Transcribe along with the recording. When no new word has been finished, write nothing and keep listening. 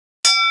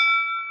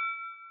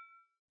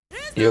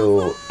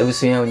Yo,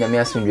 ebusunya nyame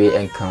asundwe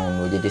enka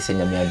no je dese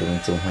nyame adom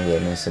nti ho ye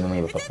no so no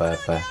me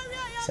papa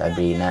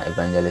Sabrina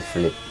Evangelist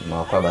Philip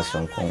ma kwa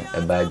basonkon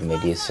eba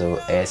dwumadi so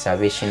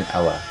Salvation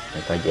Hour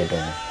nka jedon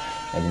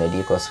na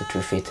dwumadi ko so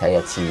True Faith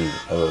Higher TV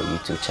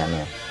YouTube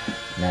channel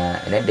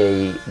na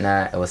day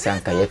na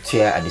wasanka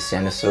yetua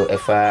adesua no so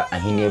efa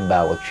ahine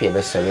ba wotwe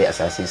be sore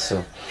asase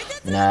so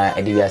na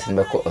edi asen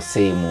beko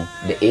osemu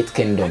the 8th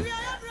kingdom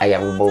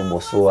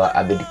ayabubo so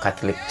abedi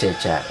Catholic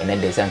Church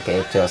day sanka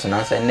yetua so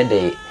na so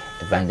day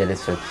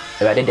Evangelist Philip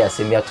eba dey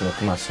asemi atono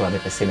kuma so a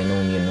pese me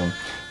no nyenu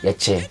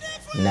yeche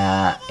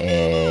na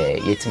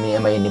yetimi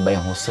ema yeni ba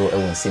ho so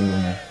ewo nsemi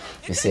mu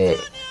se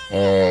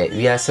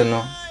wiase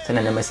no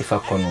tena na masifa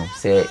kono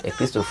se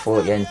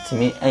Christopher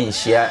yantimi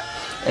anhia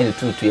ene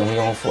tutu ye ho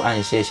yonfo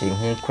anhia hye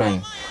ho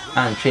kran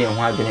antwe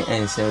ho adwene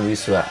ensem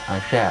wiso a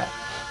anhwa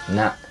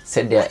na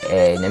se de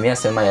nyame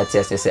asema yate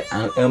ase se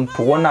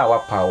empo wona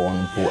wapa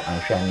won po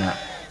anhwa na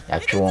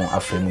yatwe won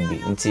afremu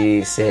bi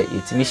nti se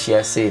yetimi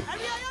hia se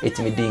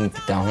etimi din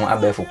kita ho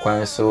abefo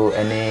kwan so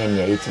ene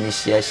ne yetimi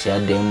hia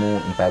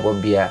demu mpaibo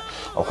bia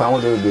okwan wo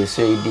be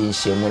so yedi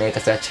nhyiamu na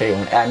kasa kire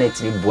won na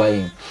etimi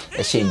boayin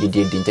hye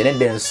ndidi internet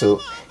den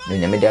so no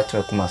nyame de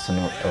atoro kuma so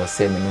no e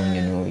wose me no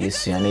nyenu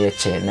yesu ana ye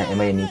che na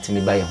ema ye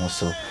nitimi ba ye ho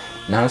so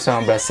na so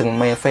ambrase mo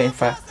maye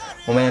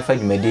fa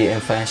dwumadi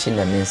emfa hye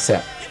na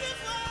mensa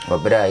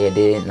obra ye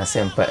de na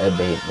sempa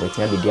ebe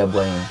otimi abedi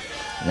aboayin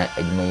na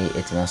adwuma yi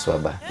etima so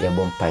aba ye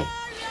bompai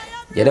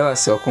ye da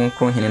wase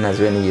okonkron hene na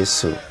zwe ne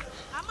yesu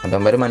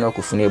Andambarima na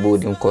okufune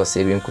bodi nko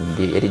sebi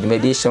nkumbi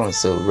edwumadi shon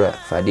so ra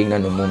fading na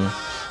no mum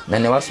na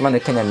ne wasoma ne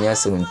kanya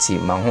miase wonti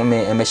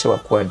mahome emehye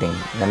wakoaden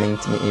na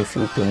mentimi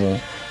emfiupe mu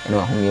ene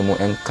wahome mu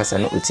enkasa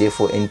no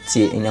otiefo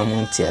entie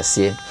enyamu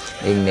ntiase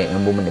enne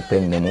embom ne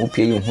penne mu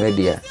upie yi hu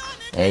adia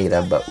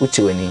yiraba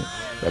uchewani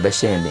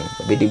babeshende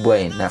babedi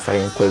boy na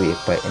fayen kwawe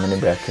pa ene ne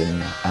braken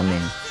na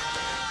amen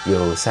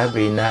yo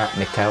Sabrina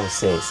mekawo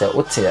se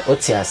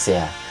otiase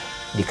a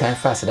di kan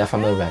fast da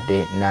family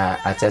rade na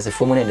atase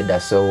fomu ne da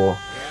so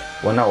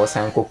wona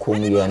wosan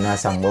kokomu ya na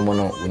sambomo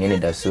no woni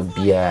da so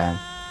bia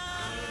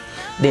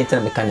den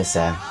tana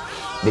mekanisa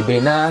bebe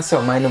na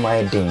so man no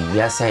my den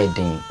ya side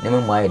den ne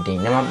my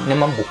den ne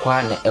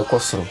mabukwa na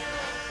ekosoro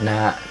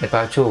na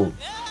mepacho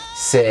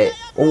se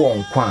wo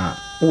nkwa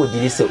wo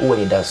diri se wo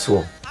ni da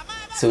so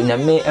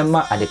nyame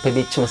ema adepa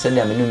be chiun se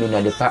na menu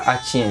adepa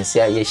achien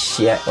se aye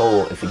hia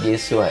o efidie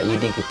so a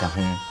yedin kita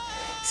ho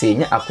se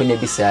nya akona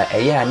bisa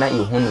eya na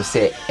ehunu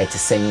se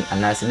etisen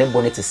anase ne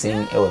bonnet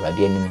sen e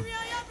wabade anim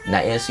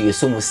na enso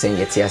yesomu sen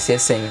yete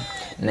asesen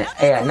na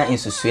eya na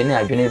insusue na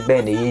adwene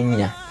be na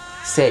yenya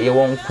se ye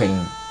won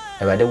kwan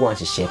ebade won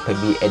hyehye pa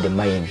bi e de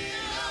mayen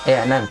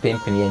eya na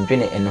mpempem ye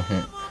ndwene ene ho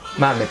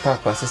ma me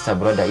papa sister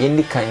brother ye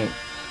ndikan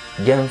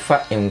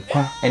gemfa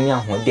enkwa ene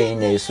ahode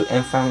enya yesu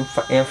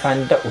enfa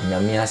nda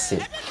onyame ase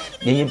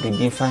ye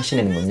bibi mfa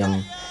hye ne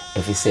onyam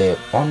efise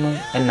ono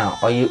na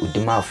oye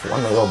udimafo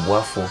ono ye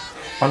oboafo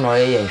ono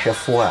ye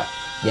nhwefo a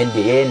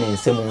yende ye ne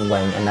nsem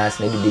ngwan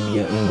anase na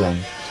bidebia ngwan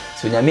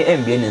so nyame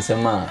embie ne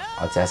nsem a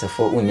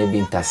otiasefo unya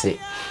bi ntase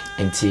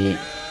enti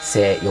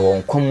se ye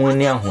won kwamu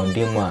ne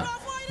ahode mu a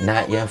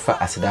na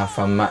yemfa aseda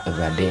fama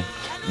Awurade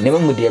ne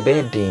mu de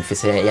be den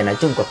fise ye na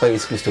jin kwapa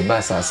Yesu Kristo ba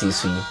asase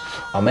su yi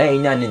o ma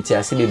enya ne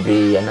ntiase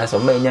bebre anase o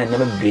ma enya ne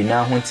bebre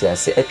na ho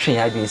ntiase etwen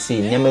adwen si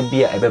nyama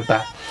bi a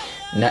ebeba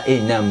na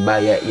enya mba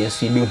ya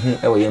Yesu bi hu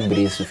e wo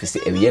yembre su fise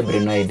ewe bre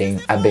no yeden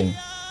aben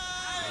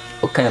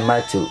okay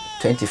Matthew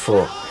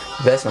 24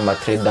 verse number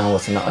 3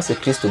 downwards na ase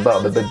Kristo ba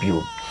obeba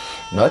bio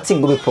na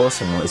otin go be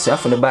person no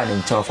esuafo no ba ne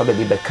nchen ofa ba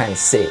bi be kan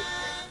se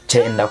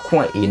che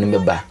ndako a enu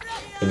meba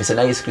ebisa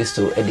na Yesu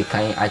Kristo edi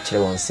kan a kire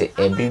won se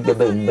ebri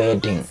beba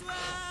mbedin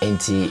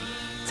enti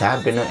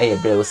saabre no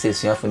eyebre wo se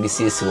esuafo ndi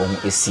siesi won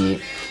esie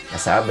na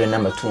saabre na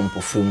matu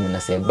mpofru mu na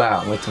se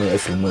ba wetumi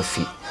afiri mu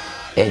afi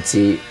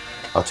enti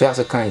oto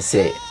aso kan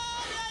se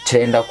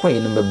kire ndako a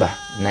enu meba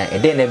na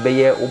ede na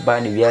beye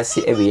uba ne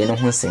wiase eweye no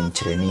ho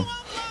nsɛnkyerɛni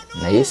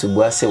na Yesu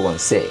bua se won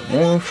se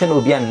monhwɛ na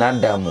obi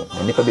anada mu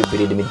na nipa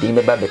bebree de medin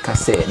beba beka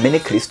se me ne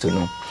Kristo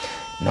no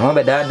na mo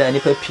bedada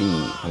nipa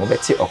pii mo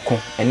beti ɔko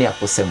ene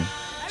aposam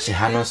hye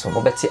ha no so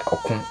mo beti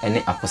ɔko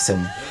ene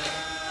aposam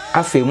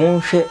afei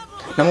monhwɛ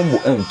na mo bo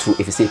antu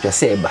efise twa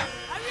se eba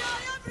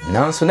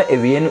nanso na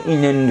eweye no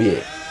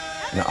nyanue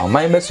na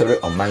ɔman besɔre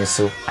ɔman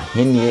so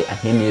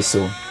ahenie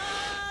so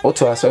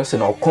oto asɔre so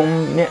na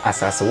ɔkom ne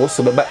asase wo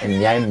so beba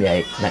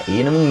mmiai na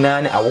eyenum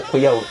na ne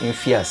awokoya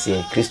mfi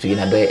ase Kristo yi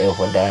na do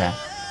ehoda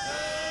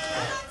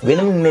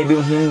wenum na bi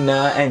hu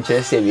na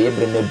enkyere se we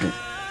ebre na du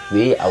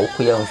we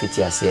awokoya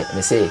mfiti ase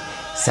me say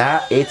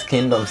sa 8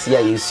 kingdoms ya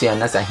Yesu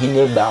anasa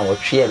hine ba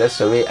wotwe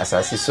besɔre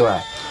asase so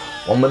a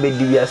won be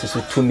di wiase so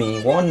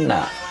tumi won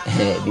na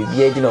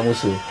bibia gina mu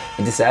so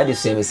nti sa ade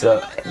so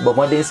emesra bo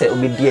modern se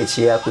obedi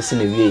achi akosi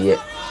na wieye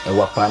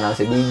wapa na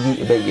se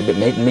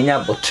be menya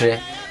botre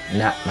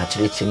na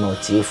machirechi no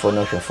tiefo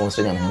no hwefo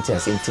so na nti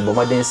ase nti bo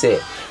modern se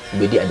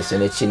obedi ade so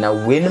na chi na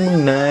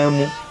wenum na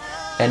mu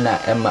ena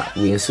ema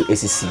we nso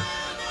esisi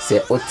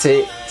se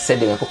ote se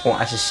de kokon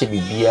ahyehye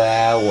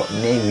bibia wo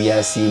na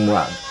wiase mu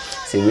a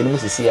say we no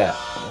sisi a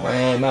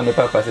ma me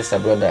papa sister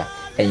brother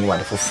enyi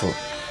wade foforo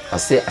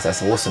ase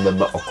asase wo so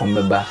beba okom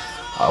beba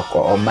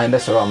o man be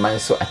soro man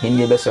so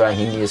ahenni be soro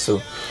ahenni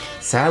so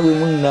saa we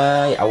mu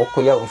na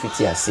awokoya wo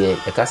fiti ase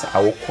e ka sa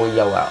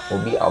awokoya wa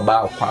obi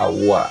oba akwa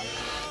awo a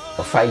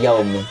ofa ya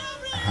o mu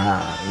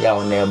ya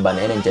o na eba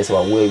na ene nche se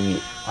wa wo awi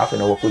afa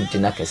na woko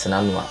gina kese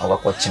na no a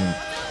wakọ chim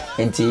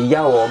enti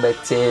ya wo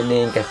bete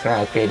ne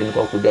nkakra kredi ne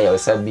kokọ dia ya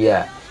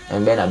osabia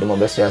mbe na domo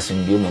beso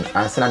asumbi mu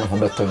ansa na ne ho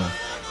beto no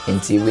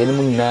enti we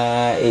mu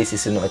na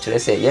esisi no kire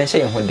se yen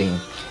hye ho den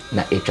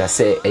na etwa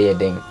se eye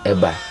den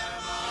eba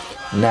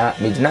na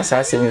medina sa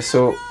asem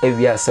so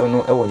ewia asem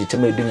no ewo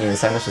gitem edumi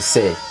nsa no so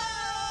se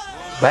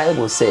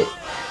Bible say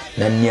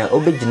na nia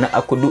obegina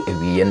akodu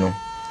ewiye no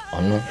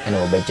ono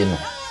ena obegye no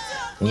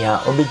nia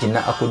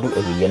obegina akodu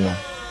ewiye no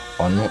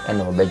ono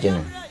ena obegye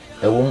no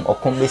ewum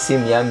okon besi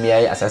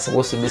mia asase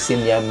wo so besi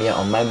mia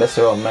oman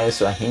besoro oman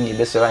so ahinni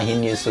besoro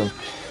ahinni so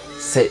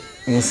se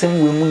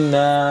nsem we mu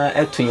na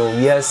eto yo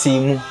wiase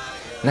mu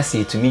na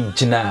se etumi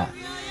gina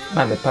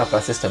ma me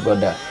papa sister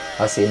brother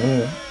ase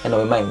nu ena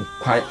we man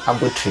kwan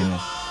abotri no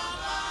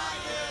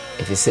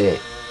if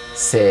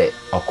se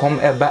okom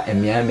eba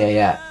mia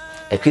ya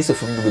e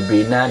Christopher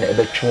bebre na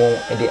ebetwo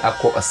e de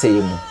akọ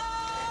aseye mu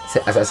se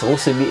asase wo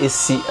so bi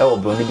esi e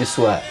obro bi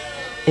so a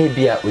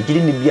ebia ogiri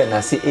ni bia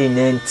na se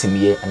enya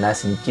ntimye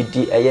anase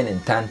ngidi eye ne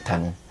ntanta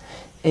no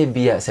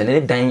ebia se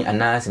ne dan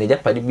anase ne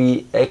japade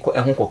bi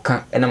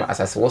ehunkoka enam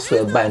asase wo so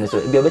eba no so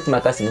ebia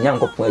obetima ka se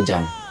nyankopon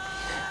agya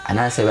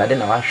anase bade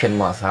na wahwe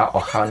no asa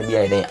oha no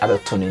bia den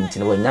abeto no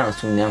ntine wo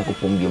nyanso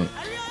nyankopon biom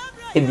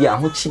ebia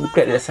ahochi bi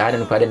krede sa de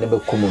no kwade ne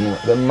bekomu no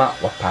bema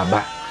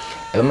wapaba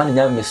eba na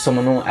nyame som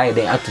no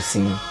ayden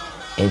atosin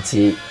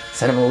enti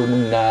sanama wo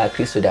mu na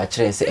Kristo da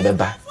kire se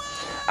ebeba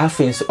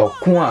afenso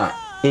okon a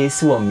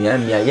esi wo mia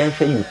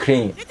yanhwe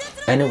Ukraine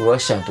ene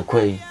Russia to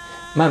kwai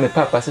ma me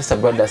papa sister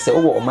brother se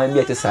wo oman bi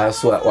ate saa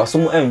so a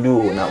wasom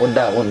andu na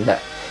oda wonda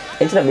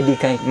enti na medi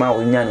kan ma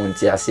wo nya no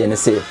nti ase ne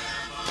se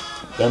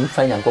yam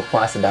fa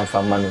nyankopon aseda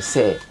mfa ma no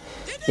se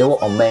ye wo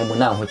oman mu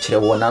na ho kire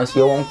wo na so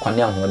ye wo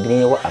nkwane ahodene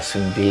ye wo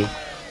asombe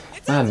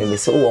ma me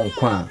se wo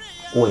nkwa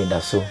wo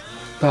ida so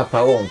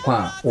papa wo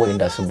nkwa wo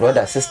ida so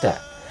brother sister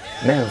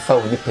men fa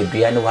wo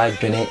nipadua ne wa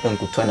adwene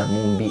enkuto na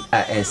mumbi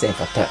a ensen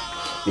fata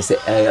se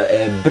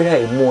ebra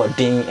mu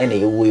odin ene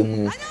yewo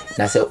mu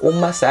na se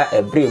umma sa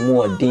ebra mu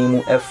odin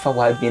mu efa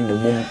wa adwen ne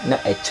mum na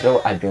ekyerew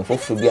adwen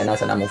foforo bia na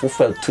sa na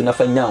mofoforo tu na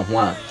fa nya ho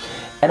a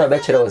ene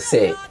obekyerew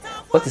se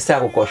what is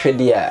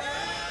akokohwede a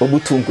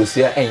obutu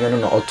nkosua enyo no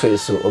na otoe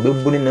so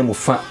obebu ne na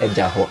mufa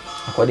agya ho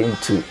according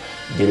to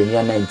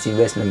Jeremiah 19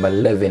 verse number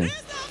 11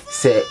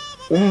 se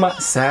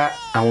umma sa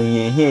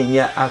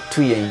awonyehia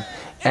atoyen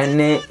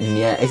ene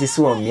nia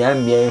esisi wo mia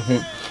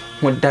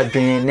hu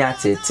dadwen ne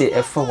atete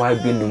efa wa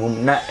adwen no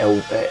mum na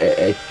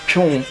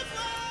twon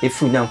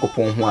efu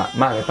nyankopon ho a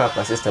ma me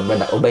papa sister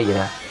brother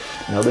obayira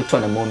na obeto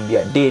na mom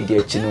bia de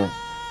achi no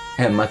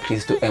ma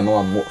Kristo ma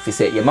wa mo fi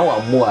se ye ma wa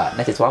mo a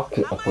na tete wa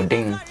ko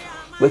okoden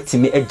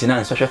wetimi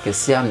agina nsɔhwɛ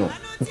kɛse ano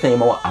ntina ye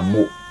ma wa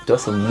amo to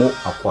se mo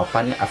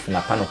akwapa ne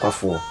afina pa no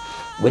kwafo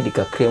wedi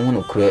kakra hu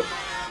no kre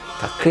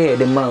kakra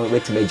de ma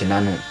wetimi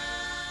agina no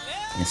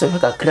nsɔhwɛ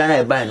kakra na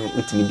e ba no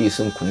wetimi di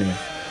so nkunim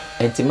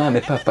enti ma me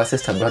papa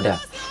sister brother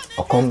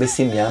okon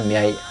besi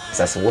mia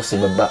sase wo so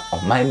beba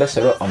oman be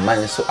soro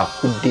oman so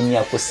akudeni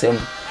akosem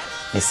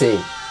ne se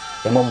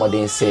ye mo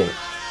modern se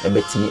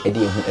ebetimi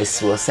edi ehu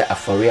asiwo se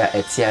afore a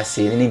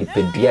etiase ne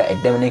nipadua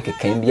edem ne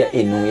kekan bia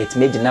enu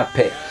yetimi agina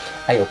pe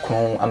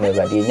ayokron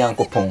amebade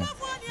nyankopon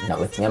na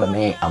wetimi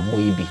abame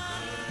amoyi bi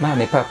ma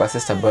me papa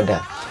sister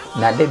brother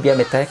na de bia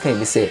metai kan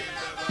bi se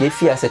ye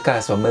fi ase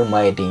ka so mamu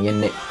ayeden ye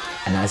ne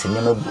anase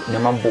ne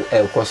mambo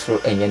ekosoro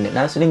enye ne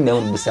nanso ne nyina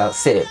won bisa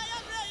se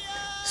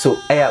so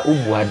aya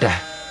ubuada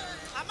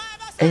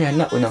aya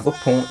na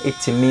onyankopon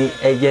etimi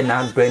eye na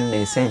adwen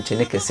ne senche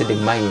ne kese de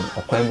mayin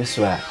okwan bi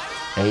so a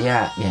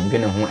aya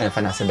yendwene ho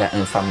emfa na seda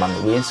emfa ma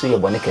no we nso ye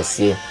bone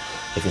kese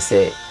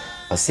efise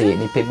ose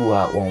ni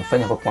pebuwa won fa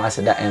nyankopon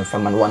aseda emfa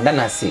ma no wanda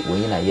na se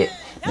woni na ye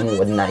ne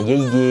wodi na ye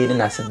ne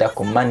na seda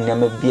koman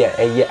nyama bia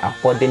eye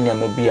apode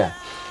nyama bia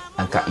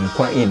anka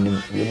nkwa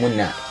enim we mu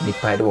na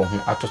nipa de wo ho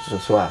atoto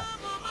so a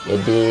ye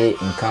de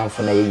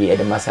nkanfo na ye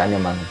de masa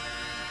nyama no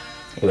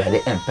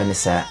ewade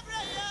empenisa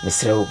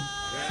misrew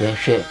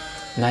yenhwe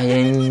na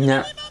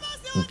yenya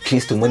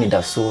Kristo moni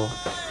da so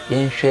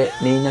yenhwe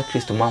na yenya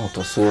Kristo ma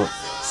hoto so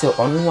se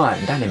onu a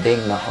dane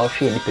den na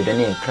ohwe ni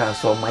pedane nkra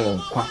so ma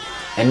yenkwa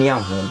eni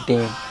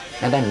ahoden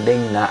na dane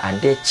den na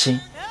adechi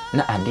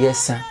na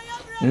adesa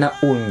na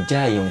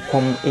onja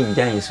yenkom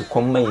enja yesu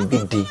kom ma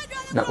yebidi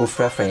na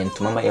ofrafa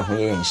yentoma ma ye ho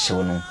ye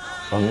yenhyew no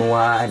onu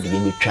a de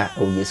yebetwa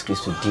o Yesu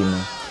Kristo di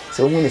mu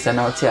se omu ni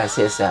sana oti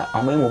asesa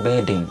amemu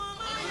beden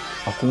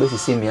akumbe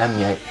sisi mia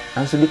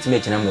anso bitime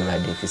gina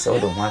mrade fi se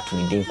odo ho ato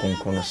ni din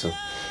konkron no so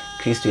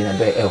Kristo ina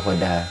do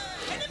ehoda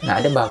na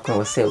ade ba kon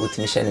wo se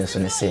otimi hye ne so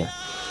ne se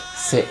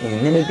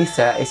nene bi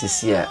sa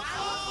esisi a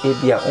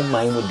ebia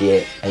oman mu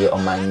de aye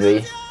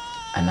omanwe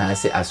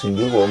anaasɛ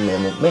asomdwe wɔ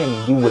mmɛm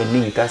men di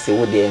wani ka sɛ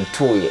wo de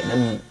entoye na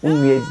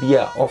unwe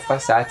bia ofa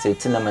saa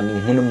tete na ma ne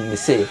hunu mu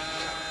sɛ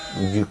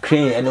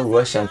Ukraine and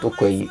Russia to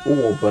kwai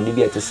wo broni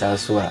bia te saa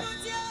so a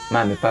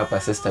ma me papa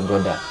sister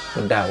brother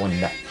da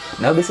wonda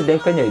na obi se den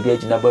kwanya bia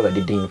gina baba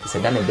de den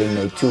sɛ da na den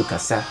na tu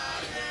kasa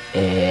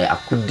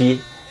akudi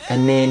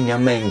ene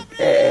nyama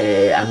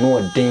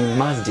ano den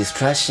mass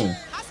distraction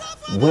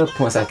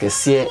weapons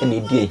akese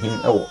ene di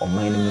ehim ɛwɔ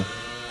ɔman no mu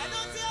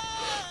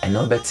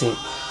ɛno bɛte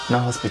na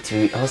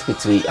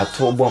hospital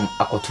ato bomb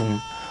akotum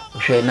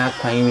hwɛ na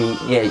kwan wi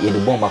ye de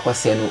bomb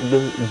akɔsɛ no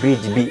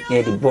bridge bi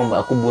ye de bomb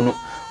akobu no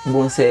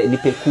bon se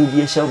nipa ku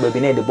bi ehya ba bi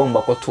na de bomb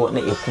akoto na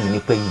ekum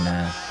nipa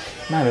nyina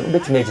na me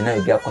betime agina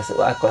bi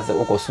akɔsɛ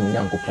wokɔsum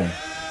nyankopɔn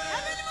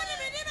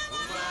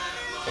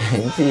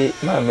nti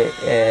ma me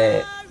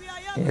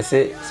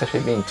yese sɛhwɛ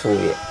bi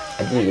ntoye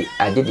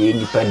ade de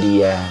nipa di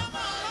ya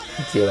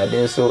nti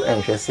ade so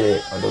enhwɛ sɛ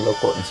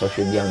ɔdɔlɔkɔ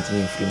nsɔhwɛ bi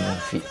antimi mfiri mu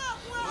mfi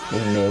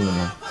ne mu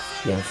no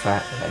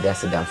yɛmfa ade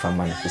aseda mfa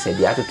ma no sɛ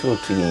de atoto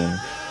to yin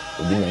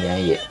obi na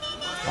yɛayɛ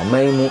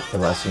ɔman mu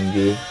ɛwɔ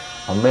asomdwe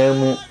ɔman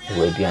mu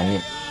ɛwɔ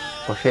aduane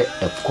kɔhwɛ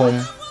ɛkɔm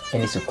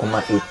ɛne sukoma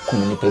ekum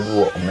nipa bi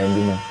wɔ ɔman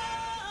bi mu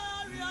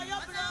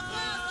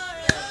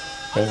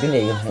ɛbi na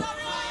yɛ ho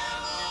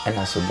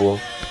ɛna sobo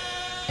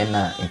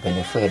ɛna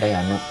mpanefo yɛda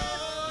ya no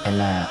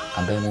ɛna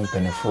aban mu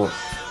mpanefo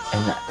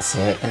ɛna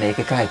sɛ ɛna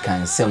yɛkeka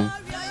ikansɛm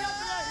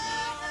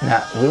na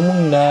we mu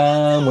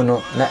na mu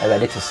no na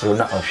Awurade te soro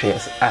na ɔhwɛ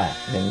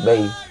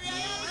membai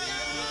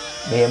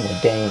me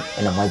moden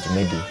na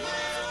magimedi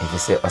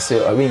efise ɔsɛ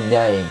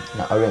ɔrenyae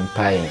na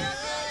ɔrempae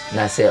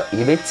na sɛ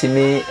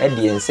yebetimi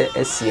ɛde nse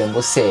asie mbo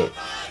sɛ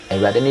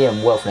Awurade ne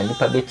yɛmboafo na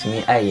nipa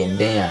betimi ayɛ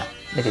den a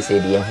ne te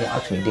sɛ de yɛn ho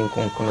atomden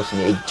konkono so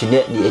ne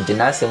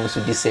egyina asɛm so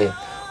di sɛ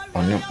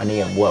ɔno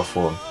ane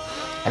yɛmboafo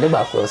ade ba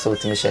akɔ sɛ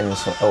otimi hyɛ no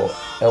so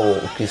ɛwɔ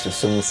Kristo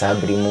som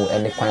sabri mu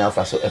ɛne kwan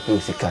afa so ɛpɛ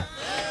osika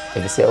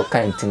efise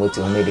ɔkan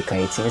Timothy homedi kan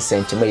 18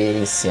 sɛnkyema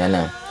yɛ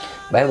nsiana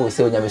Bible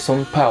say onyame so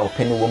mpa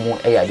opene wo mu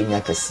ɛyɛ ade nya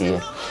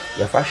kɛseɛ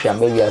ya fa hwe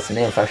amawia se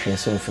na ya fa hwe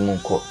nso mfi mu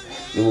nkɔ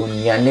ewo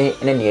nuane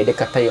ne ne yɛde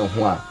kata yɛn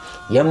ho a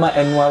yɛma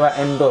ɛnoara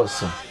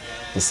ɛndɔso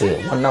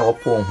sɛ wɔna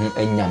wɔpɔ ho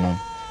anya no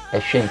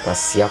ɛhwɛ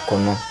nkwasia kɔ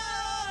no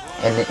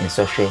ɛne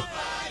nsɔhwɛ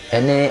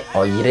ɛne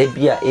ɔyere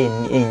bi a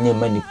ɛnyɛ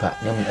manipa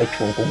na mu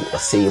atwo nkogu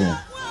ɔsɛe mu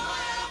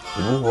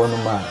ewu wɔ no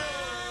ma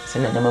sɛ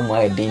na nama mu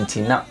ayɛ den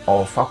ti na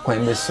ɔfa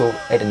kwan bi so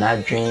ɛde na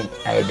adwen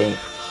ayɛ den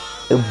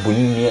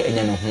ebunnie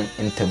ɛnya no ho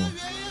ntam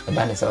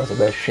eba ne sawo so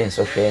be hwe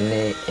so hwe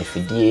ne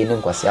afidie ne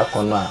nkwase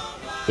akono a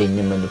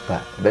enyema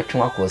nipa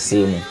betwe akose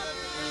mu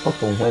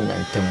opo ho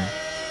anyantam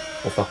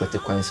ofa kwete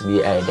kwan so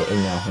bi ayede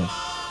enya ho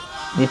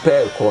nipa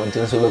ko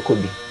ntin so be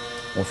kobi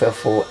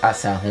mfefo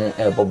asa ho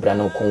ebobra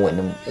no ko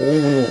wanim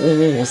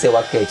hu se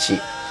wakachi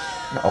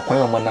na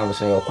okwan mo na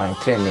so yokwan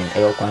training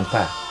eyokwan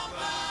pa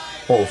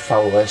o fa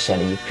wo sha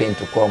ne Ukraine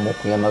to ko mo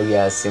kunya ma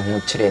wiase ho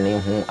kire ne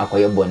ho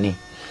akoye boni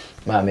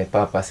ma me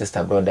papa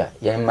sister brother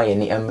yan ma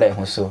yeni emre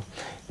ho so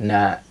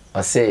na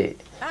ɔsɛ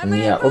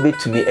nia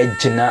obetumi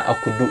agina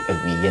akodu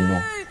awiye no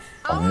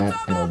ɔno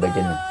na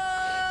obegye no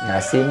na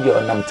asɛm bi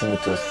ɔnam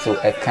Timothy so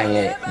ɛkan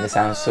yɛ ne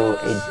sanso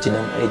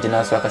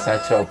agina so akasa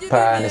kyerɛ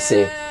pa ne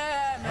sɛ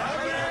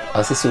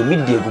ɔsɛ sɛ obi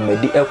di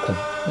egumadi ɛko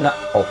na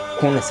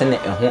ɔko ne sɛ ne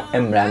ɛho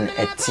emra no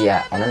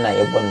ɛtia ɔno na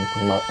yɛbɔ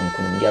no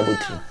nkunumdi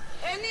abotiri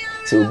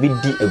sɛ obi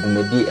di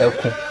egumadi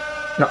ɛko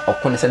na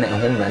ɔko ne sɛ ne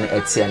ɛho emra no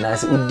ɛtia na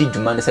sɛ odi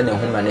dwuma ne sɛ ne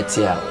ɛho emra no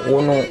ɛtia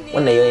wo no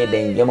na yɛ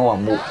den yɛma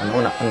wambo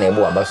ɔno na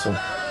ɛbɔ abaso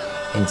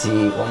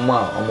nti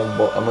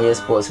omo ye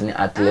sports ni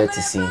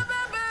athletics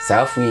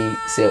saafu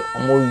se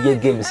omo ye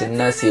games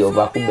na se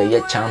obako be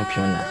ye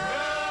champion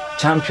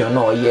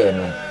na oye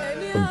no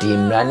odi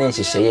mra na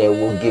nhyehyɛ ye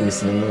wo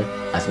games ni mu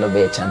as no be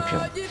ye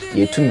champion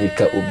ye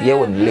tumrika obi e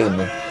won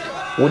lane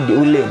wo de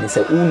wo lane se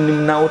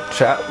unim na wo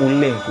tra wo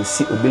lane ko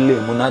si obi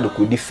lane mu na de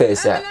ko di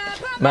first a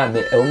ma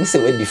me e wo se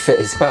we di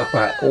first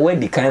papa wo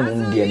di kan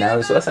mu die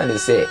na so asa ne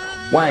se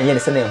wan ye ne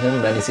se na ho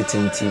mra ne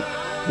sitinti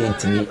ye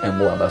ntimi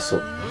embo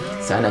abaso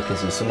sana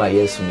kesusuma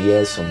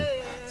yesum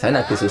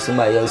sana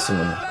kesusuma yesum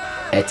no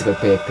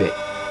etipepepe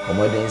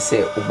omoden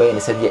se obaye ne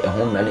se de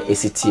ehomra no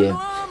esitie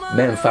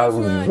memfa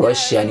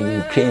Russia ne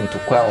Ukraine to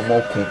kwa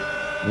omoku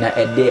na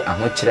ede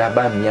ahokyere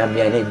aba mmia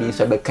na ebi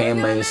nso bekan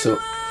man so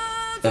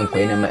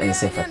enkoe na ma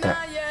ense fata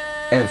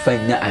emfa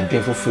nya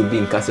adwen foforo bi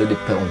nka so de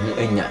pe ho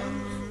anya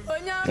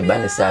ne ba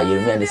ne sa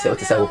Yeremia ne se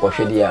otisa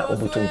kokɔhwede a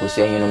obutu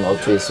nkosu enyo no na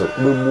ɔtwe so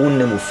bebu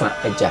na mufa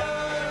agya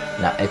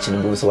na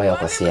echinbu so wa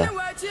yakɔsia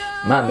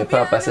ma me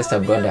papa sister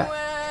brother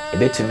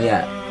ebetumi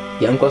a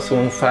yankoso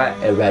mfa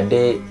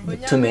Awurade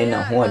tumi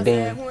na ho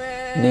ɔden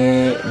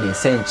ne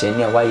nsenche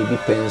ne a waye bi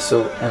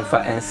penso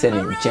emfa ense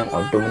ne nchen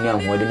ɔdom ne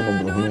ahoɔden ne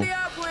mɔburuhunu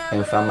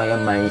emfa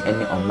mayaman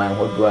ene ɔman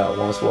hodo a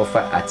wɔn so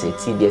wɔfa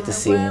ateti de te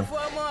semu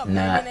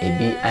na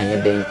ebi anye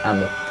den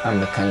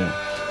amekan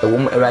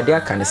ewom Awurade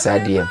aka ne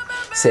sadeɛ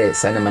sɛ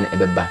sanema ne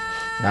ebeba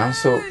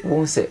nanso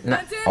wɔn sɛ na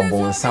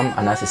ɔbonsam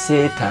anase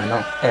setan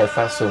no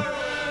ɛfa so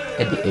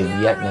edi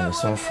ewia na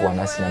nsonfo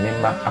na sina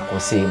memba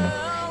akɔsɛ mu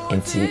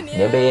enti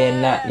nebe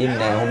na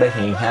yina ho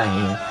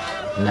behinhan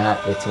na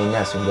etiminya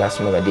asundua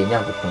so ma de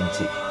nyankopon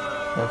nti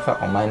mfa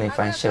omane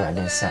fa nhye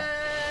wade nsa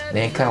na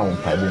enka wo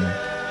mpabu mu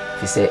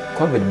fi se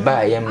covid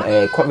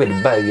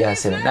ba wi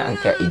ase na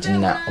anka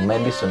ejina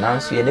oman bi so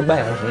nanso ye ne ba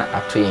ho na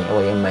atoyen e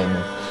wo ye man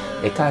mu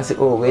e ka se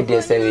oh we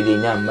dey say we dey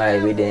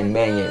nyamba we dey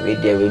menye we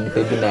dey we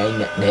nipa bi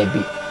na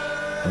bi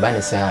ba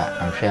ne sa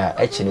anhwa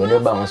a echi ne we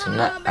ba ho so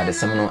na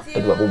adesem no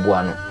edu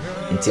aboboa no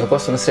nti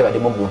enkoso no se wade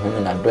mobu ho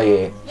na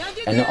doye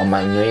ene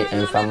omanwe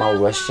emfa ma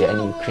Russia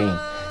ene Ukraine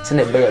se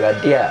ne be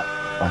wade a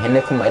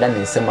ohene kuma ida ne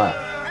nsema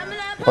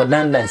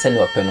odandan se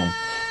ne openom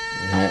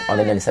no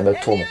odandan se be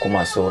to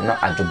kuma so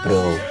na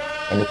adwobreo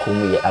ene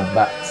kumu ye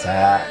aba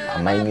sa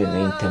amanwe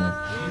no ntem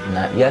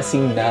na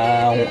yasin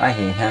na ho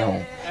ahenha ho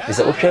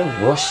bisa ohwe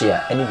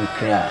Russia ene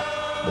Ukraine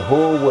the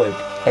whole world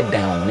head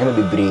down ne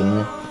be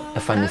bremu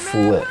efa no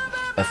fuel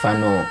efa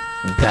no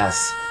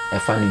gas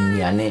efa no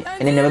nnuane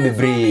ene ne be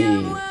bre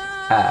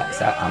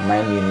sa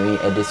amanwe no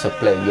e de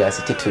supply we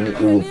as tituni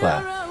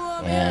Europa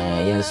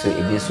yenso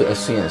ebi so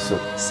esu yenso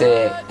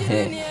se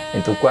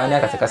entokwa na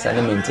katakasa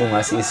na mentin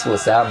wase isi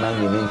sa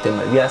amanwe no ntem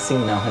we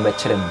asin na ho be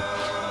kyerem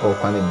o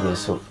kwa me bro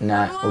so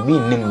na obi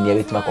nim ne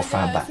betima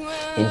kofa aba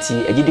enti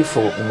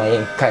agidifo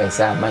umayen kai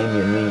sa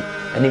amanwe no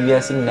ene we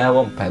asin na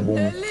wo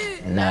mpabum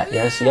na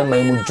yenso ya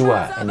man mu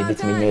jua ene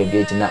betimi nya bi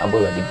agina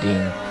abowade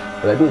din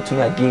wade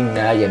otumi adin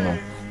na ye no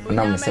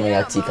na msema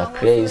ya tika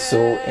krai so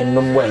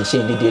ennom wa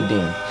nhye ndide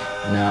din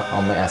na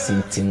oma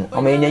asintim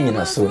oma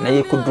nyanyina so na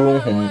ye kuduru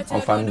hum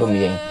ofandom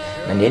yen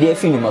na ne de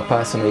afinu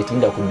mapa so no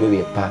yetim da kudu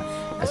we pa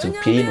aso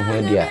pie no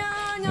ho dia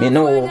me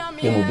no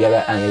ye mu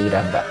biara an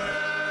yiraba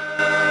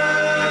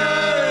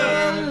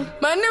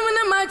manim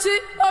na machi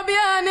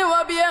obia ni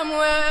obia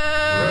mu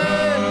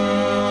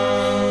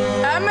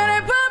amere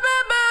pa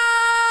baba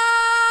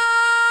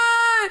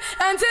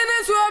antene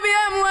so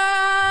obia mu